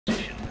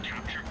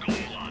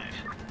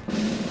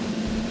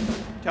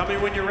Tell me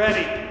when you're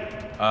ready.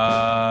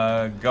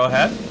 Go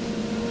ahead.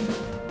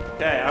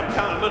 Okay,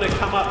 I'm gonna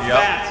come up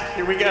fast.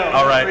 Here we go.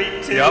 All right.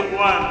 3, 2, 1.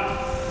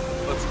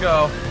 Let's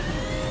go.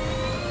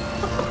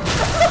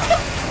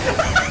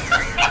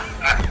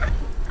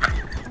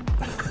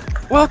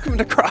 Welcome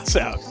to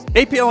Crossout.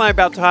 APL and I are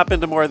about to hop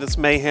into more of this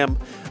mayhem.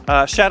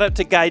 Shout out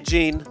to Guy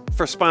Jean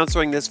for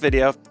sponsoring this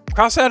video.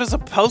 Crossout is a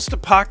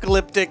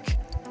post-apocalyptic,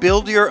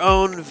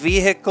 build-your-own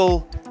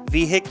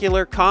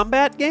vehicular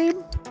combat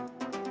game.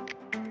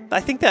 I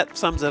think that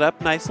sums it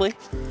up nicely.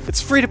 It's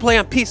free to play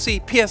on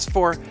PC,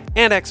 PS4,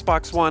 and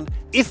Xbox One.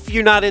 If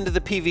you're not into the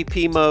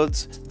PvP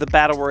modes, the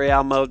Battle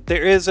Royale mode,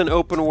 there is an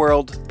open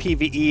world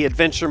PvE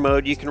adventure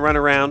mode. You can run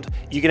around.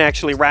 You can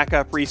actually rack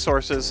up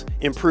resources,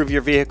 improve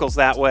your vehicles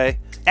that way.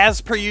 As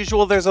per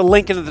usual, there's a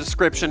link in the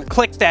description.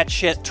 Click that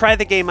shit. Try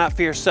the game out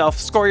for yourself.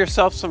 Score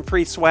yourself some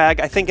free swag.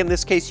 I think in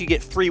this case you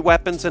get free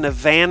weapons and a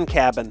van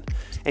cabin.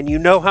 And you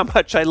know how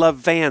much I love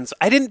vans.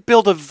 I didn't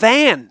build a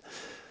van.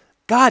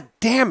 God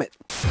damn it.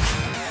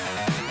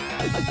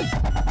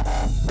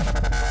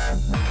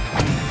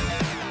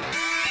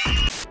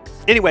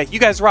 Anyway, you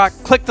guys rock.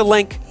 Click the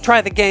link.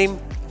 Try the game.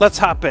 Let's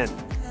hop in.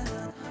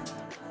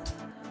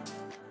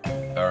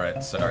 All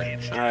right, sorry.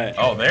 All right.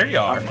 Oh, there you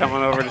are. I'm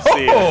coming over to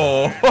see you.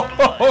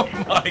 Oh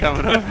my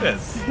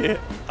goodness.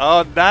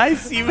 Oh,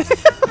 nice. You.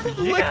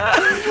 Yeah.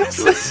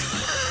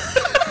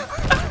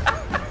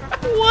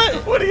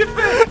 What do you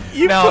think?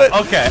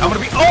 Okay, I'm gonna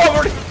be.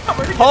 Oh, I'm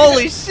already.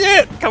 Holy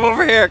shit! Come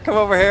over here. Come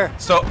over here.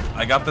 So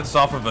I got this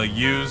off of a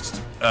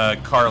used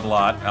car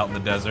lot out in the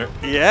desert.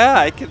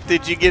 Yeah,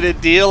 did you get a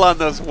deal on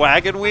those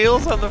wagon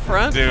wheels on the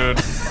front? Dude,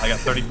 I got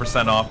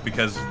 30% off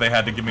because they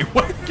had to give me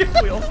wagon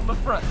wheels on the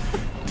front.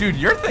 Dude,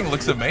 your thing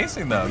looks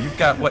amazing though. You've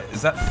got what?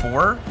 Is that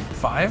 4,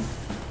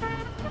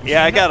 5?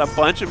 Yeah, I got a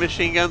bunch of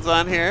machine guns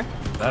on here.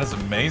 That is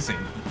amazing.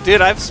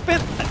 Dude, I'm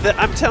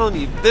telling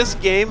you, this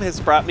game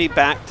has brought me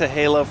back to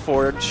Halo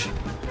Forge.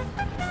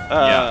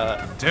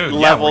 Yeah, dude.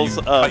 Levels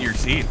where you cut your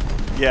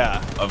teeth.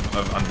 Yeah. Of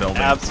building.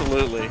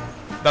 Absolutely.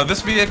 Now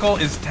this vehicle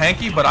is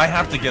tanky, but I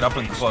have to get up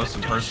and close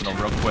and personal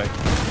real quick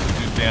to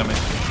do damage.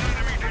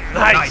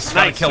 Nice.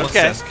 Kill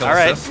assist. Kill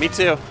assist. Me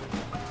too.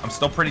 I'm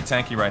still pretty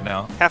tanky right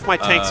now. Half my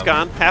tank's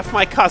gone. Half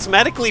my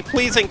cosmetically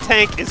pleasing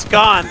tank is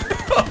gone.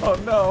 Oh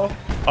no.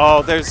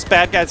 Oh, there's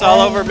bad guys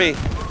all over me.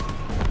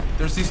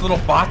 There's these little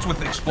bots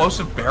with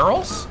explosive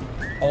barrels.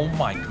 Oh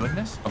my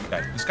goodness.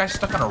 Okay, this guy's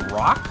stuck on a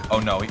rock. Oh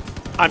no.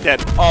 I'm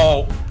dead.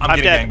 Oh, I'm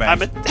getting dead.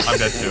 gangbanged. I'm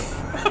dead too.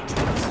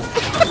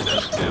 I'm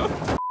dead too.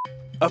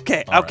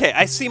 Okay, All okay,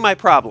 right. I see my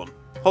problem.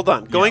 Hold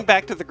on, going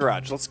back to the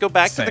garage. Let's go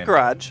back to the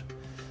garage.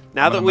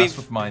 Now that we've mess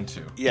with mine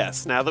too.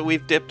 Yes, now that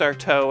we've dipped our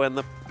toe in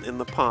the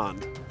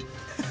pond.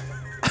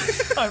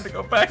 It's time to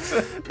go back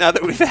to. Now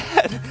that we've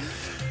had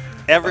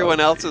everyone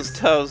else's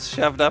toes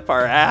shoved up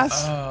our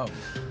ass.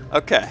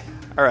 Okay,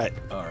 all right.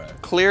 All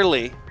right.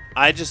 Clearly,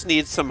 I just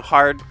need some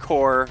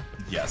hardcore.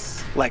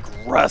 Yes. Like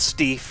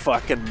rusty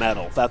fucking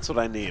metal. That's what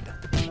I need.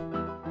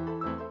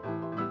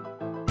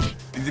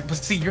 But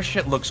see, your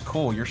shit looks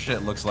cool. Your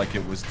shit looks like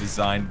it was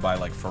designed by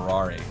like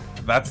Ferrari.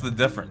 That's the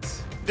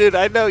difference. Dude,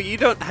 I know you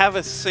don't have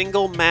a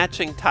single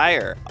matching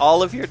tire.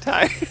 All of your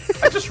tires.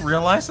 I just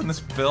realized in this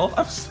build,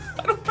 I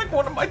don't think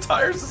one of my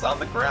tires is on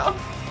the ground.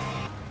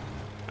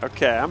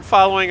 Okay, I'm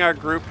following our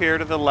group here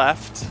to the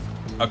left.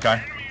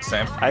 Okay,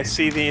 same. I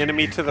see the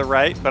enemy to the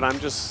right, but I'm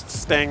just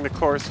staying the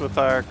course with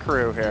our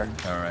crew here.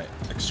 All right,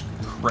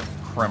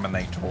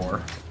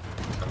 Excriminator.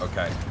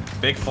 Okay,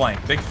 big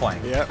flank, big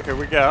flank. Yep, here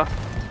we go.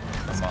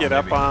 Let's get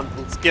up on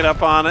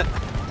it.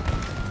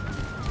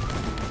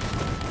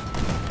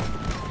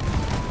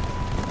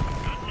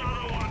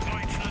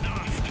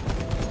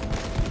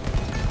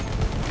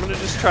 I'm gonna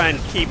just try and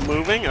keep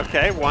moving.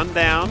 Okay, one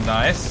down.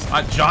 Nice.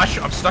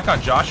 Joshua, I'm stuck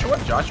on Joshua.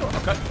 Joshua,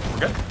 okay, we're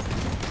good.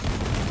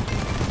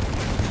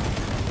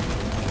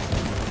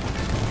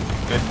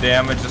 Good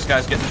damage. This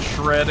guy's getting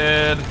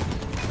shredded.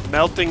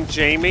 Melting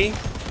Jamie.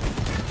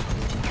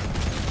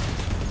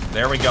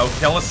 There we go.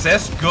 Kill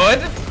assist. Good.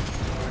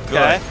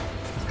 Okay.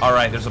 All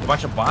right, there's a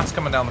bunch of bots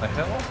coming down the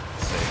hill.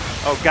 Let's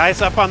see. Oh,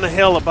 guys up on the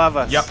hill above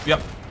us.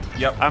 Yep.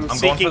 I'm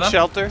seeking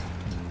shelter.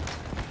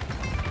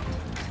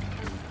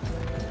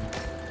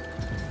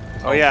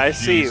 Oh yeah, I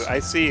see you.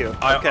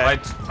 Okay.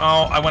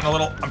 I went a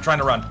little. I'm trying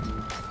to run.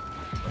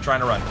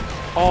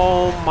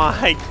 Oh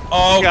my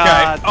God.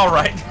 God. All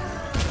right.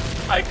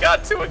 I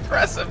got too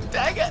aggressive.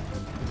 Dang it.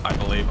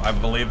 I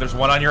believe there's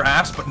one on your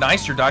ass, but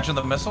nice. You're dodging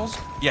the missiles.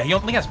 Yeah, he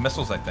only has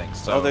missiles, I think.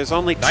 So. Oh, there's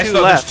only nice, two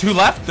though.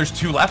 left. There's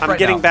two left. I'm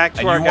getting back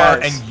to our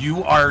guys. And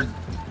you are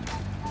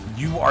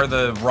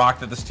the rock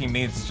that this team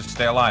needs to just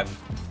stay alive.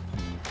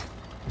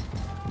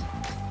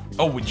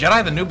 Oh,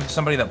 Jedi the Noob is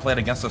somebody that played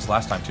against us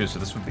last time too, so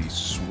this would be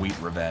sweet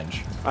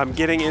revenge. I'm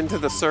getting into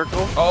the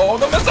circle. Oh,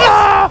 the missile!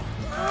 Ah!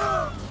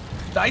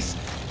 Nice.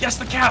 Yes,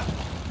 the cap.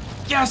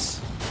 Yes.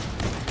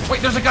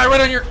 Wait, there's a guy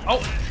right on your. Oh.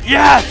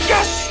 Yes.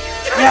 Yes.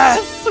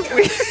 Yes.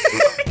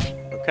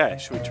 Okay,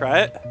 should we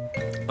try it?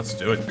 Let's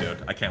do it,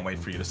 dude. I can't wait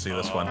for you to see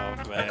this one. Man.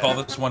 I call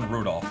this one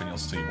Rudolph, and you'll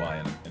see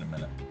why in a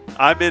minute.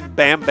 I'm in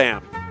Bam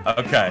Bam.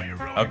 Okay.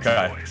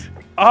 Okay.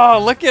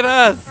 Oh, look at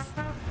us.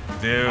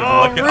 Dude,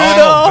 Oh, look at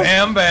Rudolph.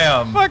 Bam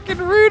Bam. Fucking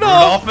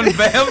Rudolph. Rudolph and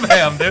Bam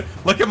Bam, dude.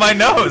 Look at my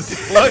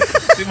nose. Look,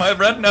 see my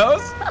red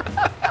nose?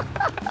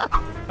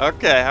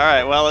 Okay, all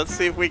right. Well, let's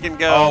see if we can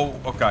go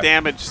okay.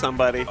 damage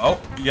somebody. Oh,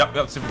 yep.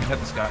 See if we can hit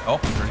this guy. Oh,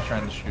 he's already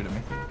trying to shoot at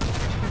me.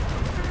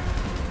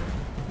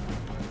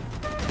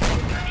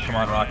 Come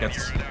on,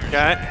 rockets.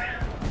 Okay.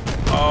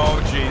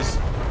 Oh, jeez.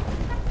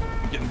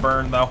 I'm getting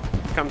burned, though.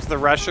 Comes the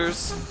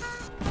rushers.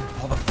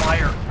 Oh, the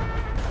fire.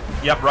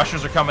 Yep,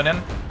 rushers are coming in.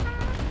 Oh,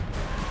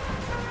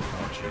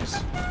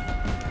 jeez.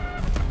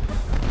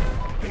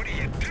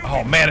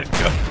 Oh, man,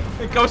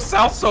 it goes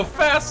south so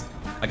fast.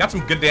 I got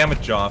some good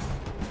damage off.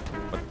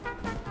 But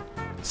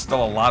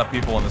still a lot of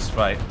people in this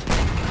fight.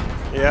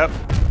 Yep.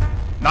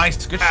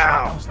 Nice, good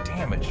shot. That was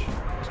damage.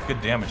 It was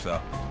good damage,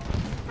 though.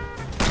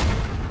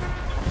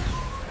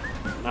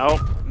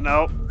 Nope.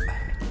 Nope.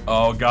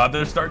 Oh, God,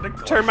 they're starting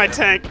to... Turn my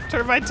tank.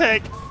 Turn my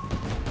tank.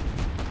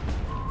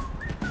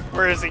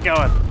 Where is he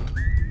going?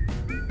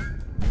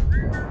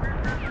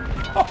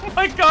 Oh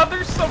my God,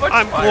 there's so much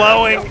I'm fire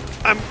glowing.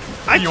 right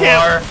I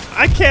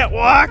can't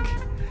walk.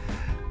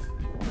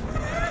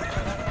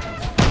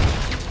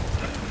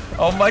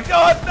 Oh my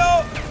God,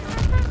 no!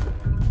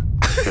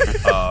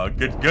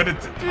 Good.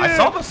 I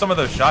saw some of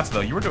those shots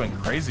though. You were doing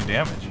crazy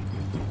damage.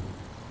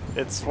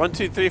 It's 1,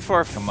 2, 3,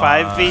 4,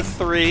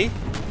 5v3.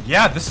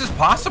 Yeah, this is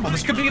possible.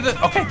 This could be the...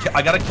 Okay,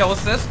 I got a kill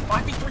assist.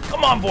 5v3.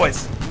 Come on,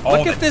 boys.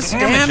 Look at this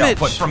damage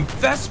output from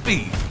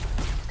Vespi.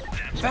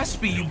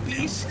 Vespi, you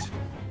beast.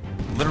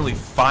 Literally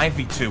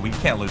 5v2. We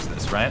can't lose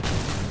this, right?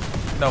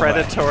 No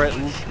Predator.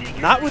 way.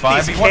 Not with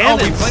 5v1. these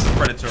cannons. Oh, we played with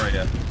Predator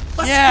yet.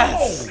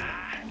 Yes. Go.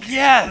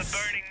 Yes.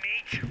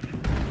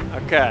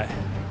 Okay.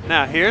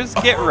 Now here's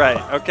Get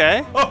Right,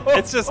 okay?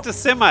 It's just a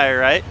semi,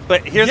 right?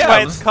 But here's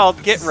why it's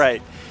called Get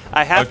Right.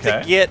 I have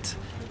to get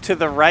to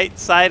the right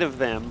side of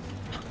them,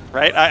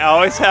 right? I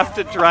always have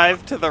to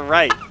drive to the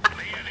right.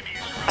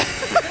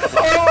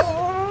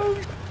 Oh,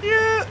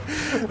 yeah.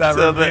 That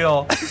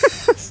reveal.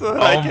 So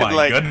that oh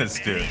my goodness,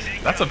 dude.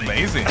 That's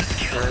amazing.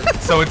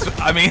 So it's,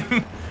 I mean,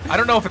 I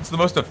don't know if it's the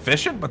most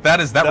efficient, but that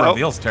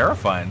reveal's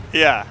terrifying.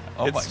 Yeah.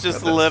 Oh it's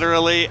just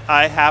literally,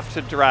 I have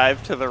to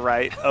drive to the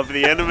right of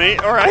the enemy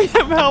or I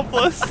am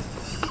helpless.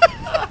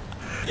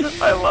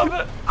 I love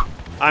it.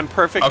 I'm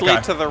perfectly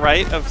to the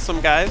right of some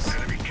guys.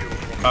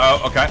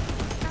 Oh, okay.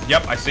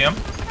 Yep, I see him.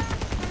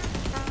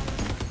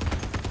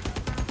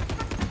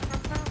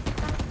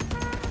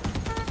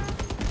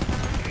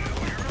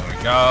 There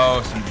we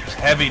go. Some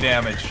heavy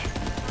damage.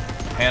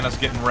 Hannah's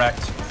getting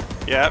wrecked.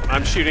 Yep,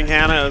 I'm shooting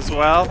Hannah as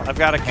well. I've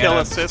got a kill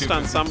assist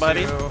on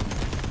somebody.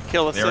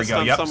 Kill assist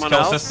on someone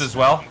else. Kill assist as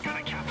well.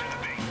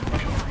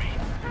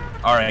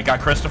 All right, I got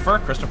Christopher.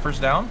 Christopher's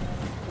down.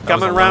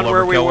 Coming around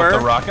where we were.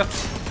 With the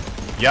rockets.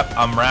 Yep,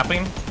 I'm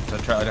wrapping to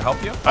try to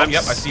help you. Oh,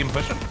 yep, I see him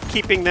pushing.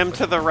 Keeping them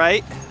to the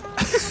right.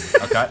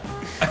 Okay.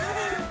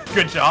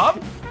 Good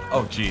job.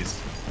 Oh, jeez.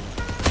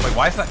 Wait,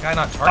 why is that guy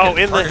not targeted? Oh,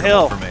 in the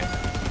hill. For me.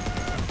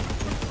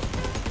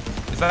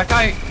 Is that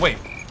guy? Wait.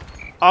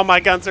 All my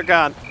guns are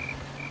gone.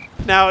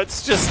 Now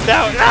it's just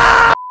down.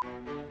 Ah!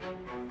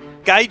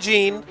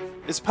 Gaijin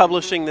is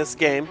publishing this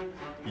game.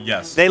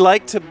 Yes. They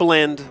like to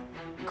blend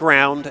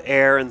ground,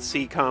 air, and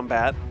sea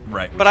combat.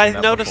 Right. But I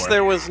noticed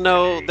there was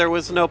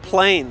no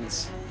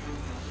planes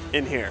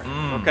in here.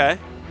 Okay.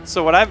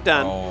 So what I've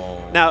done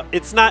now,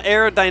 it's not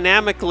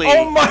aerodynamically.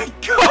 Oh my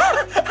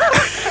God!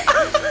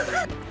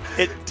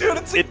 It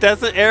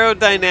doesn't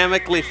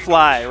aerodynamically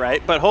fly,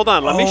 right? But hold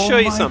on, let me show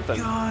you something.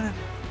 God.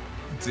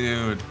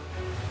 Dude.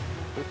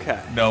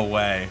 Okay. No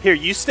way. Here,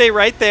 you stay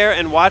right there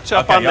and watch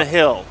up on the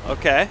hill,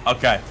 okay?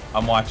 Okay,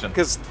 I'm watching.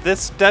 Because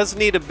this does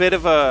need a bit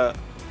of a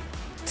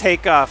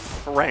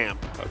takeoff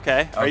ramp,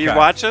 okay? Are you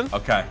watching?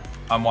 Okay,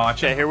 I'm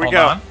watching. Okay, here we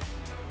go.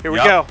 Here we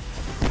go.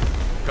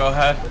 Go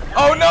ahead.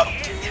 Oh, no!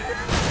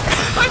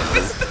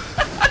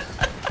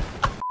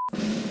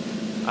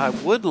 I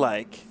would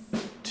like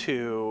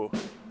to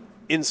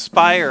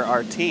inspire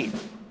our team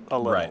a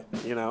little,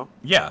 you know?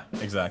 Yeah,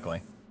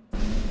 exactly.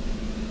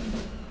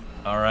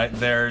 All right,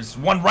 there's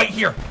one right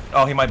here.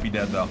 Oh, he might be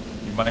dead, though.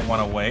 You might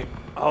want to wait.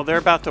 Oh, they're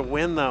about to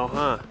win, though,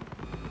 huh?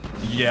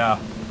 Yeah,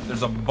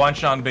 there's a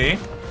bunch on B.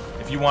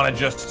 If you want to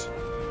just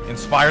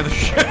inspire the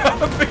shit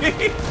out of B.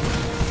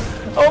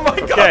 Oh my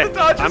God, the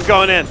dodges. I'm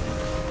going in.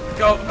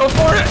 Go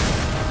for it.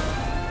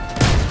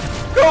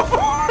 Go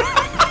for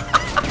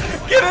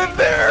it. Get in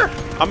there.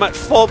 I'm at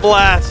full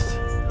blast.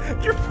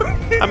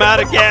 I'm out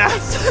of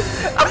gas.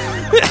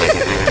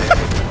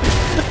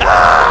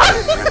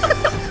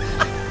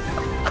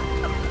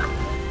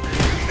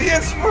 The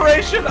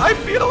inspiration, I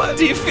feel it.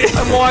 Do you feel?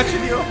 I'm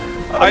watching you.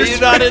 Are you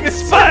not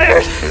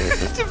inspired?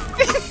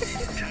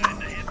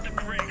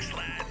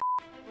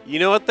 You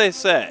know what they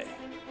say?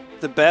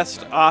 The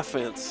best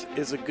offense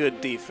is a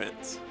good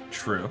defense.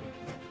 True.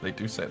 They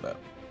do say that.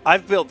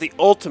 I've built the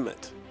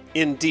ultimate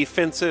in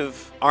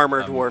defensive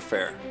armored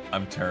warfare.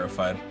 I'm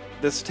terrified.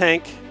 This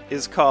tank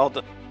is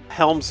called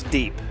Helm's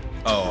Deep.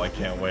 Oh, I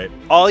can't wait.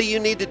 All you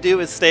need to do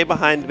is stay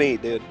behind me,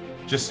 dude.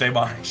 Just stay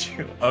behind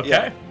you. Okay.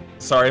 Yeah.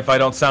 Sorry if I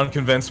don't sound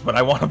convinced, but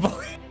I want to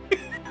believe.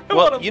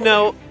 Well, you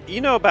know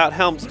about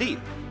Helm's Deep.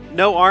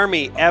 No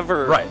army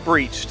ever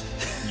breached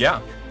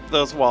Yeah.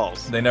 those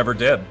walls. They never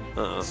did.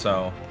 Uh-uh.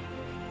 So.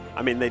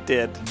 I mean, they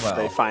did. Well,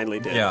 they finally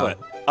did. yeah, but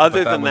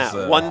other but than that that,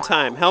 was, one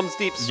time, Helm's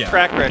Deep's yeah.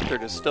 track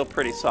record is still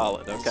pretty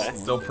solid. Okay.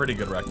 Still pretty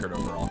good record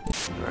overall.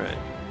 All right.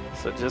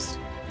 So just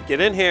get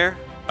in here.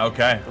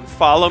 Okay. And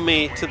follow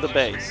me to the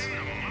base.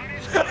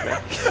 Okay.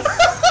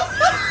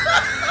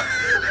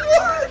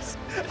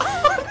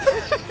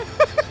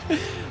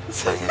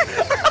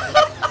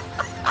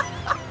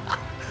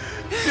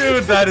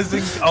 Dude, that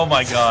is oh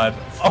my god.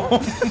 Oh my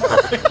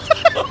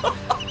god.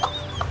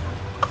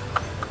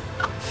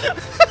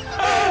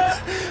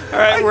 All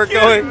right, we're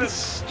going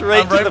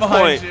straight to the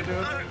point. You, dude.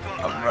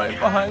 I'm right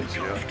behind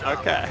you.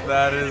 Okay.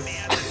 That is.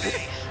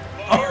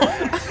 Oh my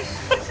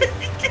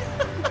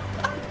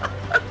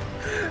god.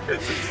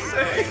 It's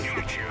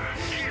insane.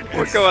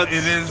 We're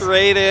going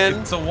straight in.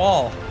 It's a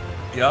wall.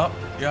 Yup.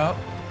 Yup.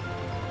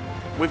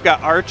 We've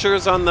got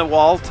archers on the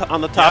wall,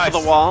 on the top of the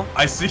wall.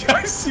 I see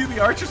the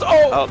archers.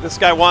 Oh! This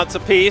guy wants a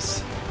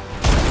piece.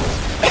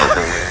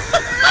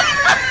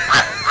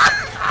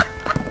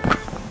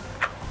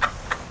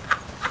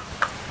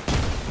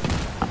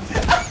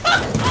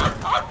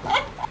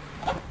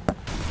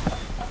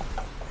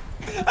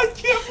 I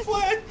can't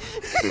play.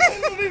 I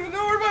don't even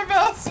know where my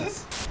mouse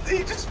is.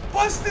 He just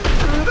busted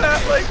through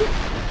that like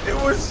it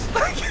was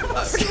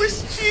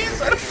Swiss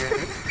cheese.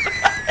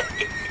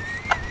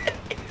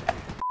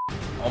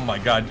 Oh my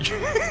god.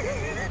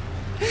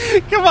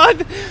 Come on,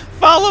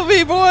 follow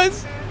me,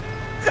 boys.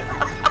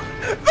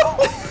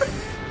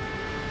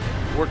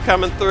 We're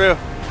coming through.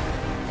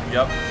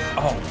 Yep.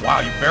 Oh wow,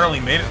 you barely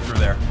made it through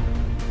there.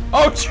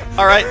 Oh.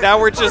 All right, now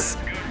we're just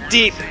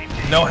deep.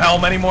 No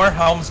helm anymore.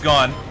 Helm's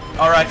gone.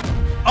 All right.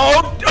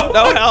 Oh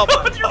no helm.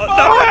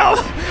 No helm.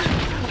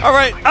 All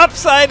right,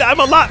 upside.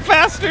 I'm a lot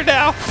faster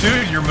now.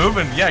 Dude, you're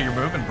moving. Yeah, you're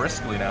moving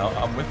briskly now.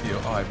 I'm with you.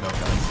 Oh, I have no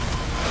guns.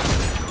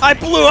 I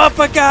blew up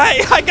a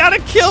guy. I got a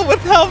kill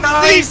with Helm's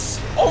Deep.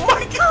 Oh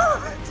my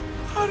god!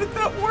 How did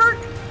that work?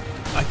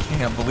 I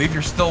can't believe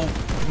you're still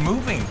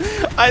moving.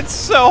 It's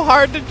so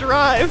hard to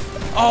drive.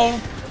 Oh.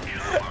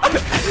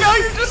 Now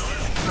you're just...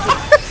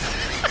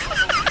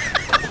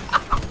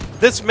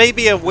 This may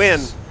be a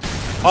win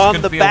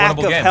on the back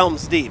of game.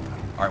 Helm's Deep.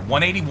 All right,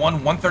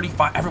 181,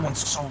 135.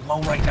 Everyone's so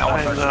low right now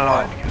on their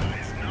squad.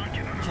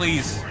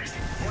 Please.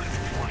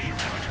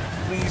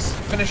 Please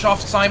finish off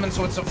Simon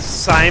so it's a...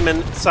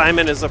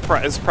 Simon is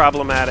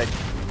problematic.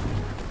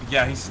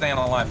 Yeah, he's staying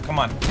alive. Come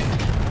on.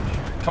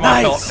 Come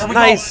on, Phil.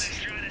 Nice.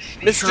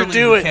 Mr. Surely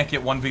Do It. You can't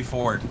get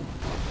 1v4'd.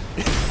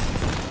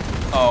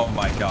 Oh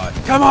my god.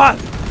 Come on.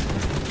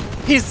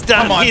 He's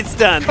done. He's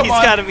done. He's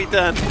got to be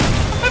done.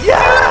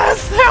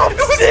 Yes! Help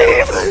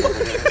Steve!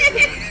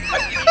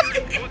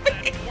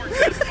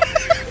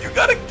 You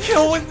got a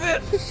kill with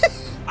it.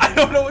 I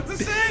don't know what to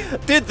say.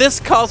 Dude, this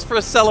calls for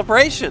a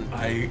celebration.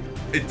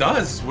 It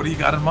does. What do you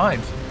got in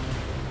mind?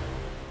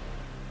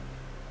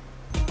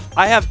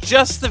 I have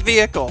just the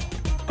vehicle.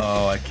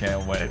 Oh, I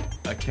can't wait.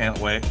 I can't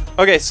wait.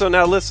 Okay, so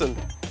now listen.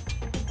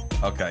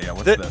 Okay, yeah,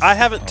 what's this? I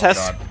haven't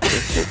tested.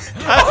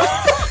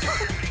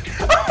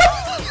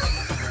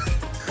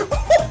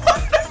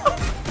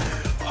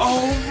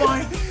 Oh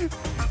my...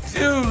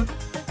 Dude.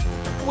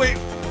 Wait.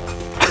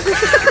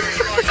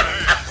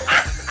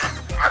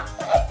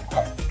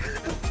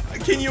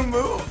 Can you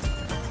move?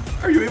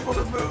 Are you able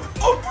to move?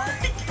 Oh my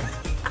god.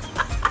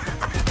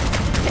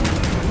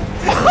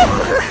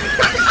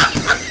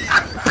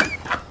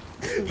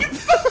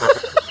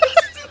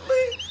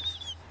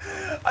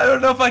 I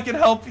don't know if I can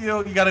help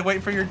you. You gotta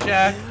wait for your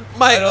jack.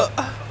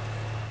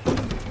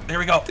 There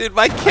we go. Dude,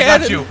 my cannon. I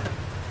got you.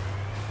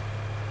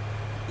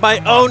 My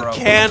own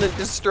cannon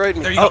destroyed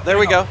me. There there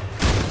we go.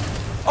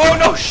 Oh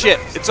no! Shit.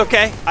 It's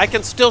okay. I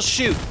can still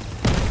shoot.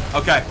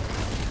 Okay.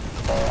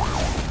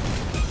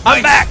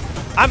 I'm back.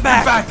 I'm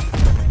back. You're back.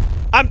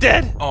 I'm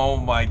dead. Oh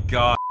my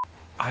god.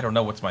 I don't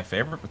know what's my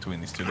favorite between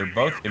these two. They're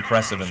both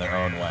impressive in their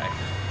own way.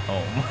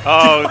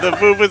 Oh, the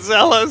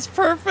Vuvuzela is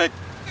perfect.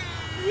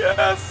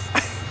 Yes.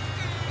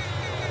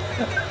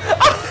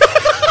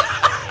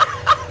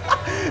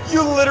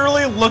 You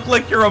literally look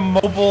like you're a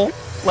mobile,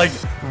 like,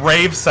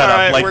 rave setup.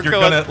 Right,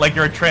 like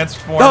you're a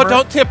transformer. No,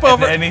 don't tip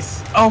over.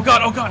 Oh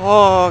god, oh god.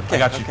 Oh, okay. I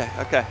got you.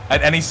 Okay.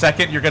 At any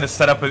second, you're gonna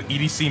set up an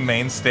EDC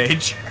main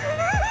stage.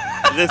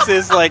 This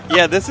is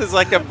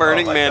like a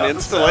Burning Man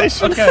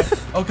installation. Okay.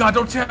 Oh god,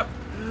 don't tip.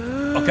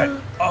 Okay.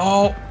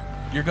 Oh,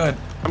 you're good.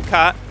 I'm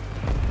caught.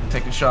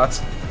 Taking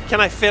shots. Can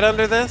I fit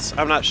under this?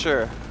 I'm not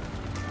sure.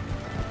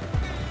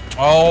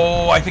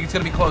 Oh, I think it's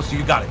gonna be close.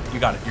 You got it. You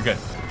got it. You're good.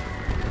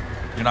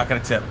 You're not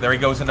gonna tip. There he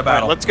goes into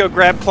battle. Right, let's go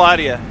grab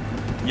Claudia.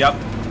 Yep.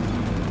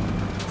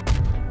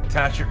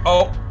 Attach your...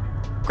 Oh.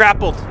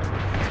 Grappled.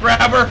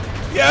 Grab her.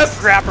 Yes.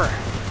 Grab her.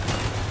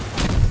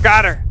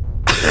 Got her.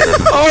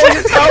 Oh,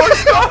 your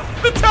tower's gone.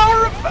 The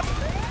tower.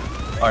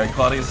 All right,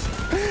 Claudia's...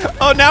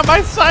 Oh, now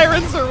my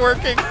sirens are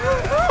working.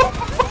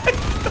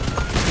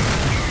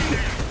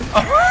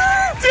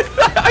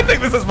 I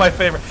think this is my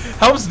favorite.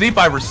 Helms Deep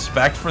I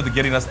respect for the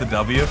getting us the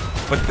W,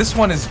 but this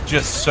one is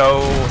just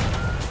so...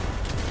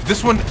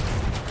 This one...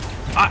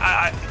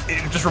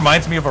 it just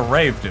reminds me of a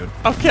rave, dude.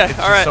 Okay,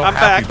 alright, so I'm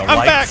back. The I'm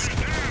lights.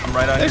 back. I'm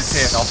right on your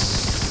tail.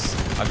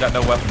 I've got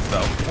no weapons,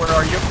 though. Where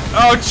are you?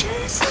 Oh,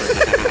 jeez.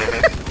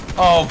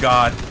 Oh,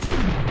 God.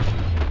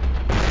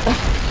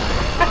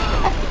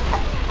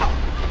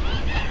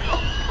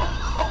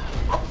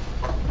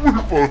 We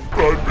both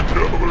died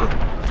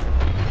together.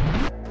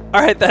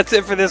 Alright, that's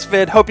it for this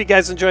vid. Hope you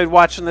guys enjoyed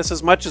watching this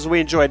as much as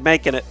we enjoyed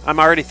making it. I'm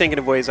already thinking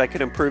of ways I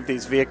could improve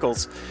these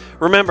vehicles.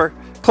 Remember,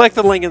 click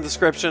the link in the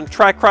description.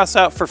 Try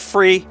Crossout for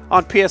free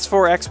on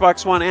PS4,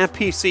 Xbox One, and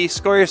PC.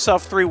 Score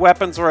yourself 3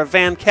 weapons or a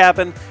van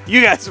cabin.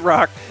 You guys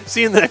rock.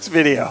 See you in the next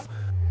video.